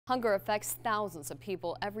Hunger affects thousands of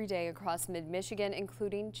people every day across mid-Michigan,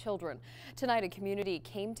 including children. Tonight, a community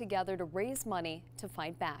came together to raise money to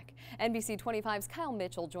fight back. NBC 25's Kyle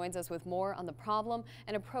Mitchell joins us with more on the problem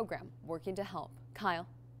and a program working to help. Kyle.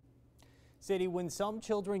 Sadie, when some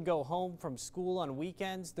children go home from school on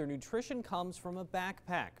weekends, their nutrition comes from a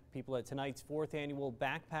backpack. People at tonight's 4th annual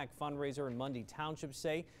backpack fundraiser in Mundy Township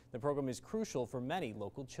say the program is crucial for many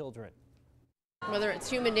local children. Whether it's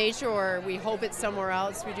human nature or we hope it's somewhere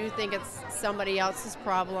else, we do think it's somebody else's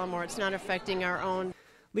problem or it's not affecting our own.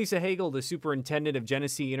 Lisa Hagel, the superintendent of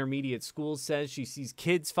Genesee Intermediate Schools, says she sees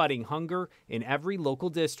kids fighting hunger in every local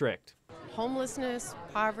district. Homelessness,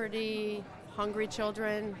 poverty, hungry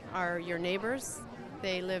children are your neighbors.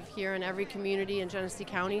 They live here in every community in Genesee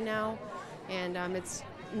County now, and it's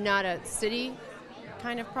not a city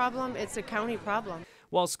kind of problem, it's a county problem.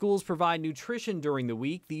 While schools provide nutrition during the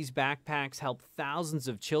week, these backpacks help thousands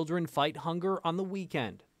of children fight hunger on the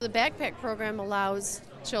weekend. The backpack program allows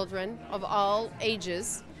children of all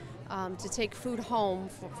ages to take food home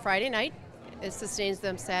for Friday night. It sustains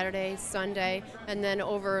them Saturday, Sunday, and then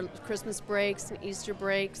over Christmas breaks and Easter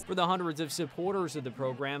breaks. For the hundreds of supporters of the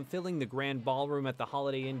program filling the Grand Ballroom at the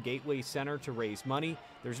Holiday Inn Gateway Center to raise money,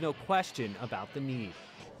 there's no question about the need.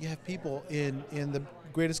 You have people in the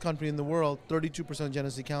greatest country in the world, 32% of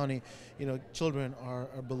Genesee County, children are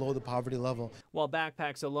below the poverty level. While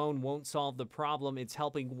backpacks alone won't solve the problem, it's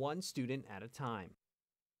helping one student at a time.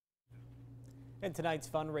 And tonight's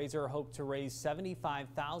fundraiser hoped to raise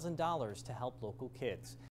 $75,000 to help local kids.